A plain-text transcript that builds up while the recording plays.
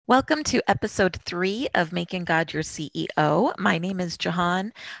Welcome to episode 3 of Making God Your CEO. My name is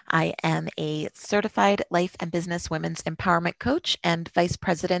Jahan. I am a certified life and business women's empowerment coach and vice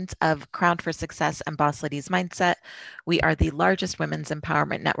president of Crowned for Success and Boss Ladies Mindset. We are the largest women's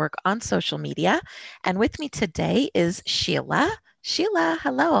empowerment network on social media. And with me today is Sheila. Sheila,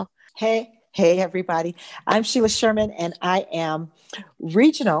 hello. Hey, everybody. I'm Sheila Sherman, and I am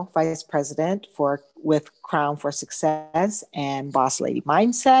Regional Vice President with Crown for Success and Boss Lady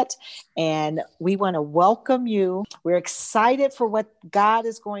Mindset. And we want to welcome you. We're excited for what God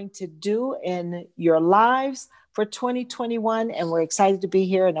is going to do in your lives for 2021, and we're excited to be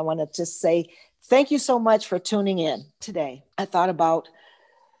here. And I want to just say thank you so much for tuning in today. I thought about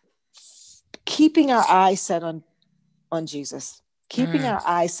keeping our eyes set on Jesus. Keeping our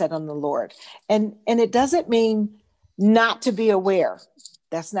eyes set on the Lord. And it doesn't mean not to be aware.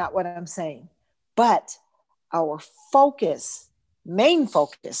 That's not what I'm saying. But our main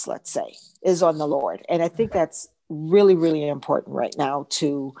focus, let's say, is on the Lord. And I think that's really, really important right now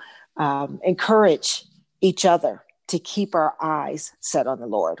to encourage each other to keep our eyes set on the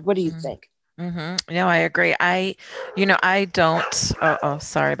Lord. What do you think? Mm-hmm. No, I agree. I don't,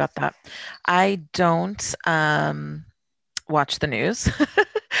 sorry about that. I don't, watch the news.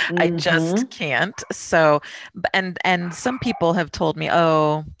 I just can't. So, and some people have told me,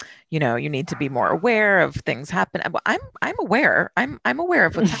 oh, you need to be more aware of things happen. Well, I'm aware. I'm aware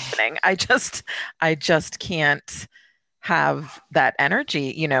of what's happening. I just can't have that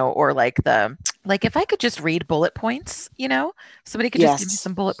energy, or like if I could just read bullet points, somebody could just give me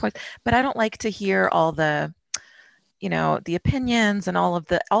some bullet points, but I don't like to hear all the opinions and all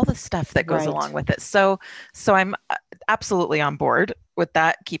the stuff that goes along with it. So I'm absolutely on board with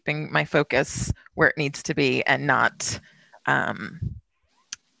that, keeping my focus where it needs to be and not,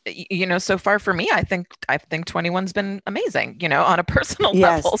 so far for me, I think 21's been amazing, on a personal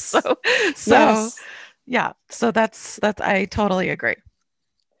level. So yeah, so that's, I totally agree.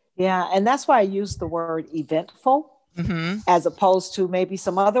 Yeah. And that's why I use the word eventful. As opposed to maybe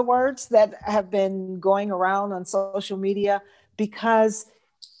some other words that have been going around on social media, because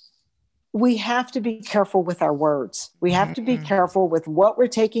we have to be careful with our words. We have to be careful with what we're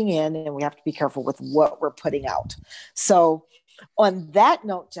taking in, and we have to be careful with what we're putting out. So on that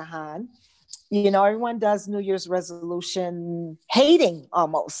note, Jahan, everyone does New Year's resolution hating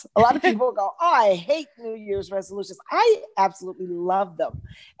almost. A lot of people go, oh, I hate New Year's resolutions. I absolutely love them.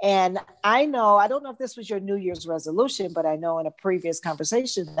 And I don't know if this was your New Year's resolution, but I know in a previous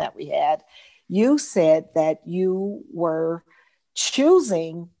conversation that we had, you said that you were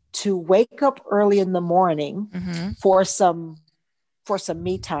choosing to wake up early in the morning for some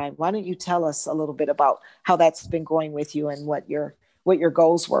me time. Why don't you tell us a little bit about how that's been going with you and what your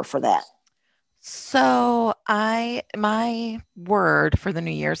goals were for that? So my word for the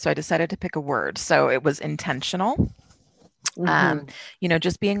new year, so I decided to pick a word. So it was intentional.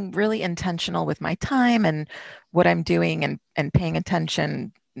 Just being really intentional with my time and what I'm doing and paying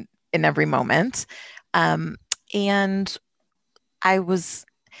attention in every moment. And I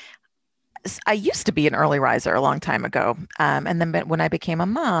used to be an early riser a long time ago. And then when I became a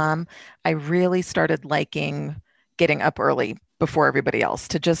mom, I really started liking getting up early before everybody else,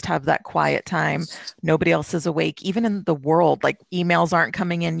 to just have that quiet time. Nobody else is awake, even in the world, like emails aren't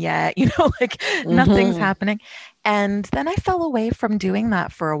coming in yet, like nothing's happening. And then I fell away from doing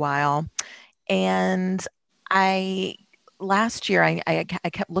that for a while. And last year, I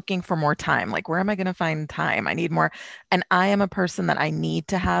kept looking for more time. Like, where am I going to find time? I need more. And I am a person that I need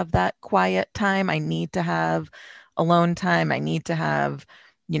to have that quiet time. I need to have alone time. I need to have,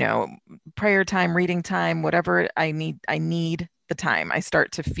 prayer time, reading time, whatever I need the time. I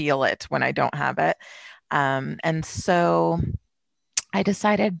start to feel it when I don't have it. And so I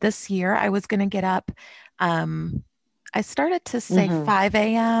decided this year I was going to get up. I started to say 5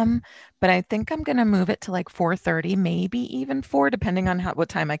 a.m., but I think I'm going to move it to like 4:30, maybe even 4, depending on what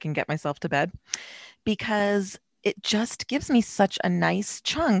time I can get myself to bed, because it just gives me such a nice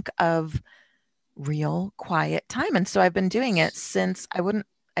chunk of real quiet time. And so I've been doing it since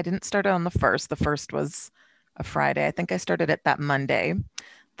I didn't start it on the 1st. The 1st was a Friday. I think I started it that Monday,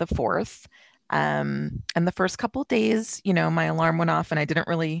 the 4th. And the first couple days, my alarm went off and I didn't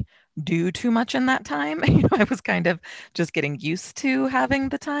really do too much in that time. I was kind of just getting used to having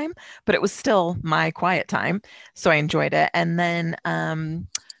the time, but it was still my quiet time. So I enjoyed it. And then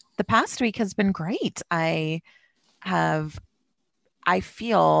the past week has been great. I don't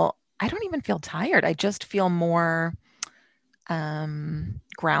even feel tired. I just feel more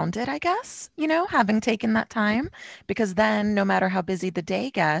grounded, I guess, having taken that time, because then no matter how busy the day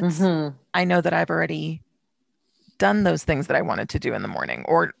gets, I know that I've already done those things that I wanted to do in the morning,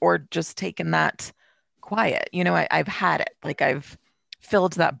 or just taken that quiet. I've had it, like I've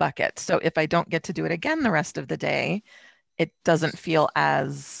filled that bucket. So if I don't get to do it again the rest of the day, it doesn't feel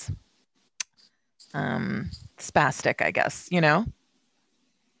as spastic, I guess,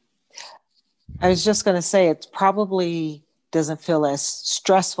 I was just going to say, it probably doesn't feel as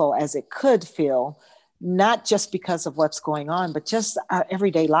stressful as it could feel, not just because of what's going on, but just our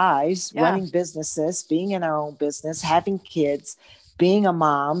everyday lives, running businesses, being in our own business, having kids, being a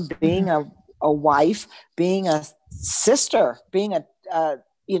mom, being a wife, being a sister, being a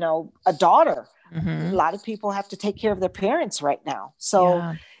daughter. A lot of people have to take care of their parents right now.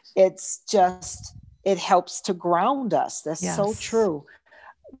 So it's just, it helps to ground us. That's so true.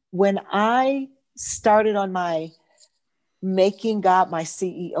 When I started on my making God my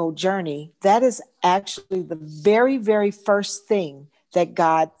CEO journey, that is actually the very, very first thing that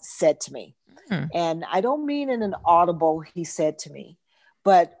God said to me. And I don't mean in an audible, he said to me,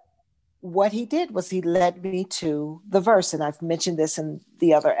 but what he did was he led me to the verse. And I've mentioned this in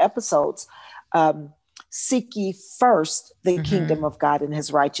the other episodes. Seek ye first the kingdom of God and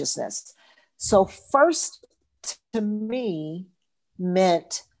his righteousness. So first to me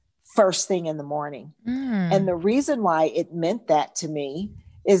meant first thing in the morning. And the reason why it meant that to me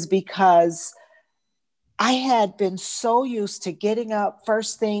is because I had been so used to getting up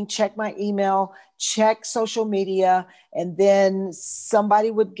first thing, check my email, check social media, and then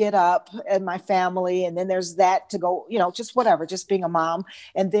somebody would get up in my family. And then there's that to go, just whatever, just being a mom.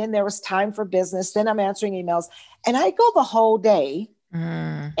 And then there was time for business. Then I'm answering emails, and I go the whole day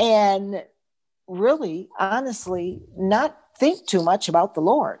and really, honestly, not think too much about the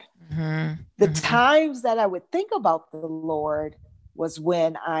Lord. The times that I would think about the Lord was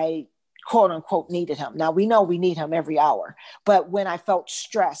when I quote unquote needed him. Now we know we need him every hour, but when I felt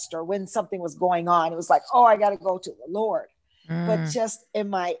stressed or when something was going on, it was like, oh, I got to go to the Lord. But just in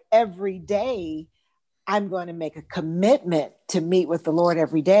my everyday, I'm going to make a commitment to meet with the Lord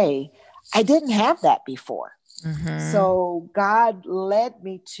every day. I didn't have that before. So God led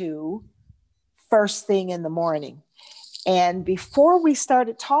me to first thing in the morning. And before we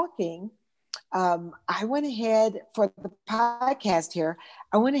started talking, I went ahead for the podcast here.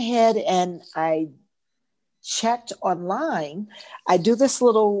 I went ahead and I checked online. I have this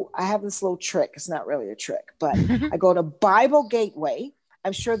little trick. It's not really a trick, but I go to Bible Gateway.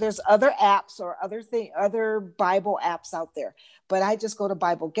 I'm sure there's other apps or other Bible apps out there, but I just go to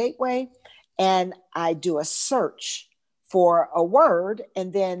Bible Gateway and I do a search for a word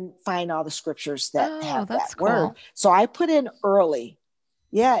and then find all the scriptures that have that word. So I put in early.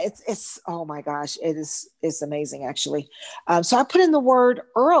 Yeah, it's oh my gosh, it's amazing actually. So I put in the word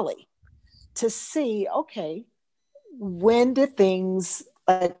early to see, okay, when did things,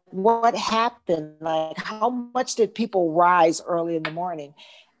 like what happened? Like how much did people rise early in the morning?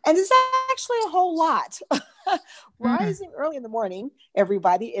 And it's actually a whole lot. Rising early in the morning,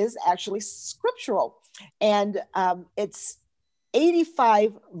 everybody, is actually scriptural. And it's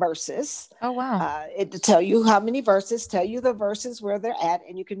 85 verses. Oh, wow. It tell you how many verses, tell you the verses where they're at,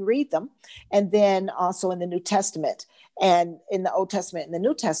 and you can read them. And then also in the New Testament and in the Old Testament and the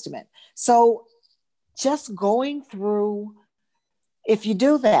New Testament. So just going through, if you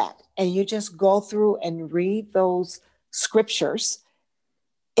do that and you just go through and read those scriptures,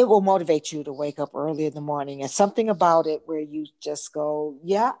 it will motivate you to wake up early in the morning. And something about it where you just go,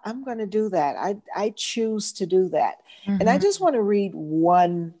 yeah, I'm going to do that. I choose to do that. And I just want to read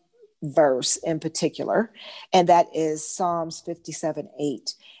one verse in particular, and that is Psalms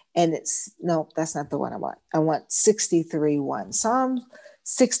 57:8. And no, that's not the one I want. I want 63:1. Psalm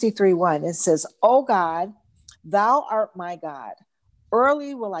 63:1. It says, "O God, thou art my God.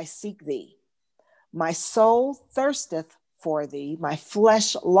 Early will I seek thee. My soul thirsteth for thee. My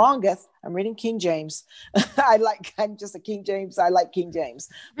flesh longeth." I'm reading King James. I'm just a King James. I like King James.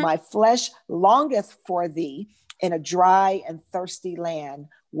 "My flesh longeth for thee in a dry and thirsty land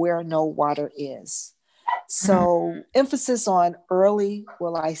where no water is." So emphasis on early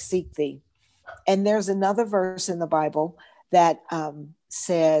will I seek thee. And there's another verse in the Bible that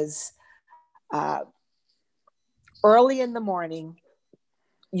says, "Early in the morning,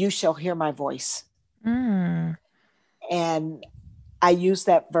 you shall hear my voice." And I use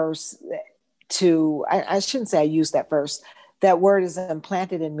that verse I shouldn't say I use that verse. That word is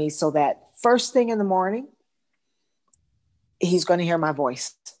implanted in me so that first thing in the morning, he's going to hear my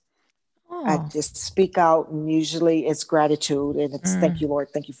voice. I just speak out, and usually it's gratitude and it's thank you, Lord.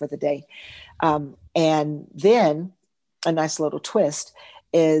 Thank you for the day. And then a nice little twist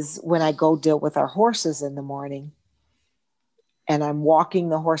is when I go deal with our horses in the morning and I'm walking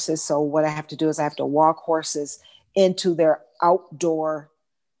the horses. So what I have to do is I have to walk horses into their outdoor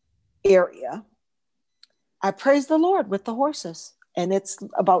area, I praise the Lord with the horses. And it's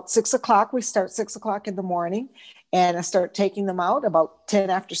about 6 o'clock. We start 6 o'clock in the morning, and I start taking them out about 10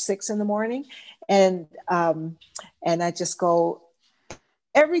 after 6 in the morning. And I just go,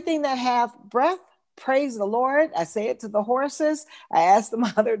 everything that have breath, praise the Lord. I say it to the horses. I ask them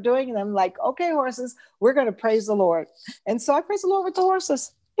how they're doing, and I'm like, okay, horses, we're going to praise the Lord. And so I praise the Lord with the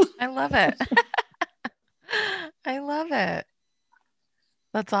horses. I love it. I love it.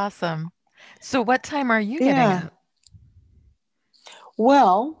 That's awesome. So what time are you getting up?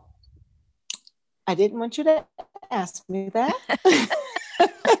 Well, I didn't want you to ask me that.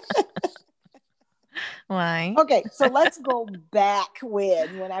 Why? Okay, so let's go back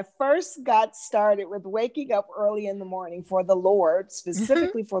when I first got started with waking up early in the morning for the Lord,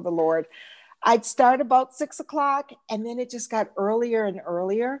 specifically for the Lord. I'd start about 6 o'clock, and then it just got earlier and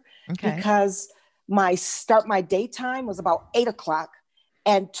earlier because my daytime was about 8 o'clock,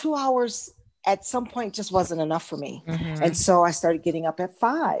 and 2 hours at some point just wasn't enough for me. And so I started getting up at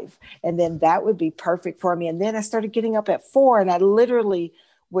 5, and then that would be perfect for me. And then I started getting up at 4, and I literally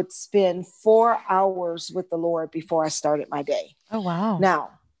would spend 4 hours with the Lord before I started my day. Oh, wow. Now,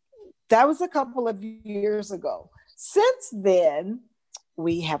 that was a couple of years ago. Since then,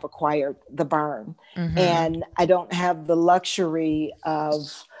 we have acquired the barn, and I don't have the luxury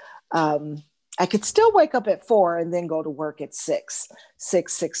of, I could still wake up at 4 and then go to work at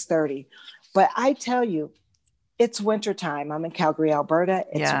 6:30. But I tell you, it's wintertime. I'm in Calgary, Alberta.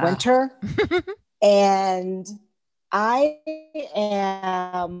 It's winter. And I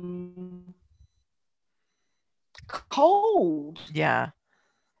am cold. Yeah.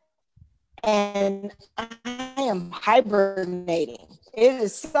 And I am hibernating. It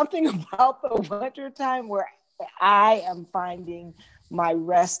is something about the wintertime where I am finding my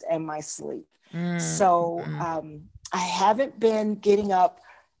rest and my sleep. So I haven't been getting up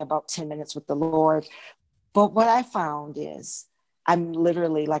about 10 minutes with the Lord. But what I found is I'm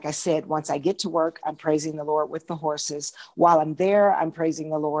literally, like I said, once I get to work, I'm praising the Lord with the horses. While I'm there, I'm praising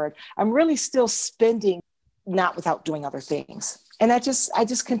the Lord. I'm really still spending, not without doing other things. And I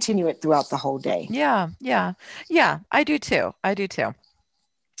just continue it throughout the whole day. Yeah. I do too.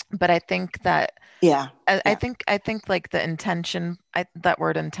 But I think that, I think like the intention, that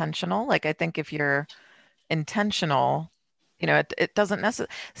word intentional, like I think if you're intentional, it doesn't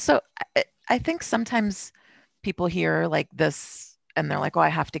necessarily. So I think sometimes people hear like this and they're like, oh, I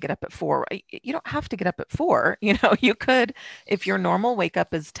have to get up at 4. You don't have to get up at 4. You could, if your normal wake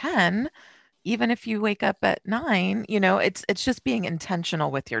up is 10, even if you wake up at 9, it's just being intentional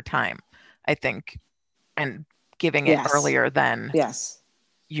with your time, I think, and giving it earlier than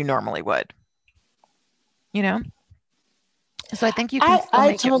you normally would. So I think you can still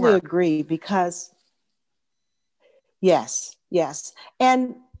make totally it work. agree, because yes.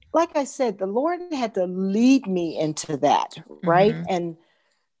 And like I said, the Lord had to lead me into that, right? And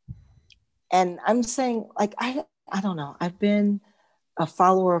I'm saying, like, I don't know. I've been a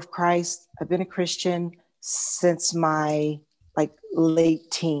follower of Christ. I've been a Christian since my late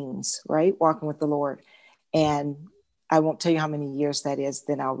teens, right? Walking with the Lord. And I won't tell you how many years that is,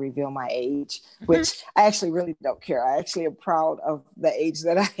 then I'll reveal my age, which I actually really don't care. I actually am proud of the age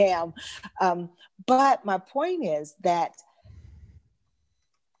that I am. But my point is that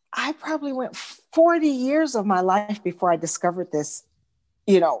I probably went 40 years of my life before I discovered this,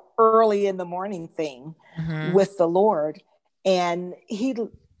 early in the morning thing with the Lord. And he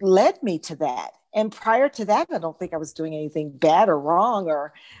led me to that. And prior to that, I don't think I was doing anything bad or wrong,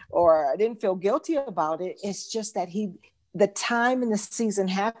 or I didn't feel guilty about it. It's just that the time and the season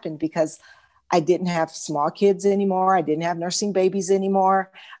happened because I didn't have small kids anymore. I didn't have nursing babies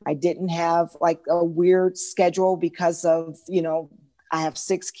anymore. I didn't have a weird schedule because of, I have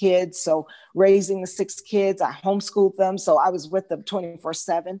 6 kids. So raising the 6 kids, I homeschooled them. So I was with them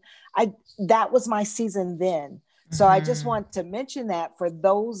 24/7. That was my season then. So I just want to mention that for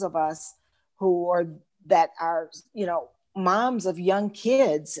those of us that are, moms of young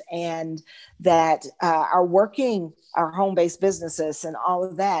kids and that are working our home-based businesses and all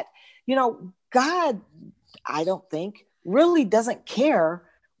of that, God, I don't think, really doesn't care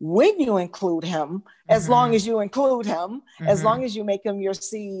when you include him, as long as you include him, as long as you make him your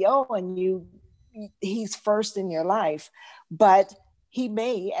CEO and he's first in your life. But he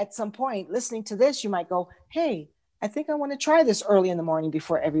may, at some point, listening to this, you might go, hey, I think I want to try this early in the morning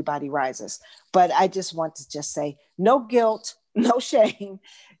before everybody rises. But I just want to say, no guilt, no shame.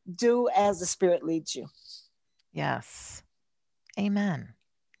 Do as the Spirit leads you. Yes. Amen.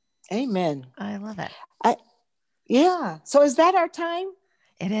 Amen. I love it. So is that our time?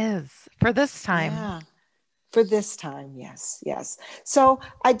 It is for this time. Yeah. For this time, yes. So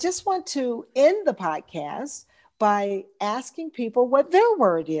I just want to end the podcast by asking people what their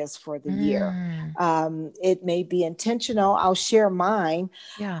word is for the year. It may be intentional. I'll share mine.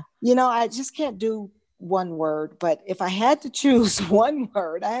 Yeah. I just can't do one word, but if I had to choose one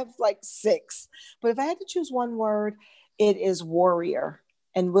word, I have like 6, but if I had to choose one word, it is warrior.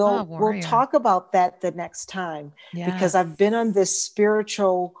 And we'll talk about that the next time, because I've been on this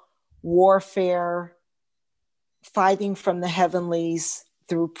spiritual warfare, fighting from the heavenlies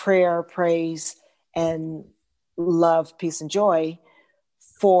through prayer, praise, and love, peace, and joy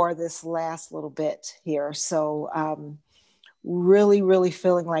for this last little bit here. So really, really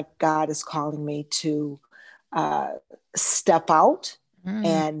feeling like God is calling me to step out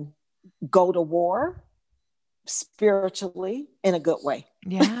and go to war spiritually in a good way.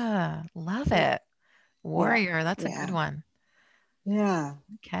 Yeah, love it. Warrior, that's a good one. Yeah.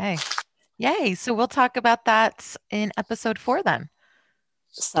 Okay. Yay. So we'll talk about that in episode 4 then.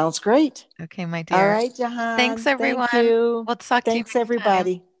 Sounds great. Okay, my dear. All right, Jahan. Thanks, everyone. Thank you. We'll talk to you Thanks,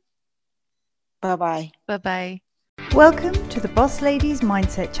 everybody. Bye-bye. Bye-bye. Welcome to the Boss Ladies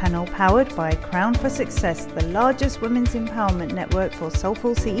Mindset channel, powered by Crown for Success, the largest women's empowerment network for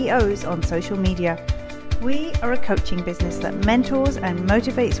soulful CEOs on social media. We are a coaching business that mentors and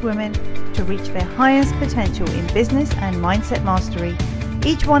motivates women to reach their highest potential in business and mindset mastery.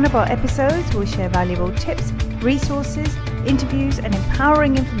 Each one of our episodes will share valuable tips, resources, interviews, and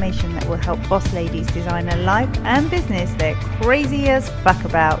empowering information that will help boss ladies design a life and business they're crazy as fuck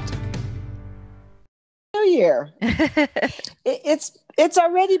about. New Year. It's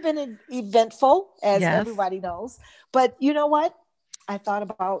already been eventful, as everybody knows. But you know what? I thought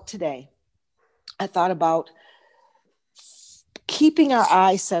about today. I thought about keeping our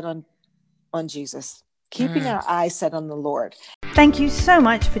eyes set on Jesus, keeping our eyes set on the Lord. Thank you so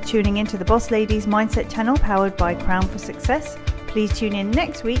much for tuning into the Boss Ladies Mindset channel, powered by Crown for Success. Please tune in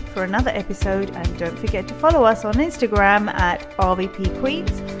next week for another episode, and don't forget to follow us on Instagram at RVP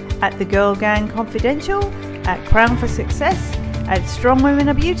Queens, at The Girl Gang Confidential, at Crown for Success, at Strong Women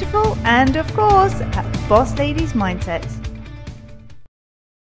Are Beautiful, and of course at Boss Ladies Mindset.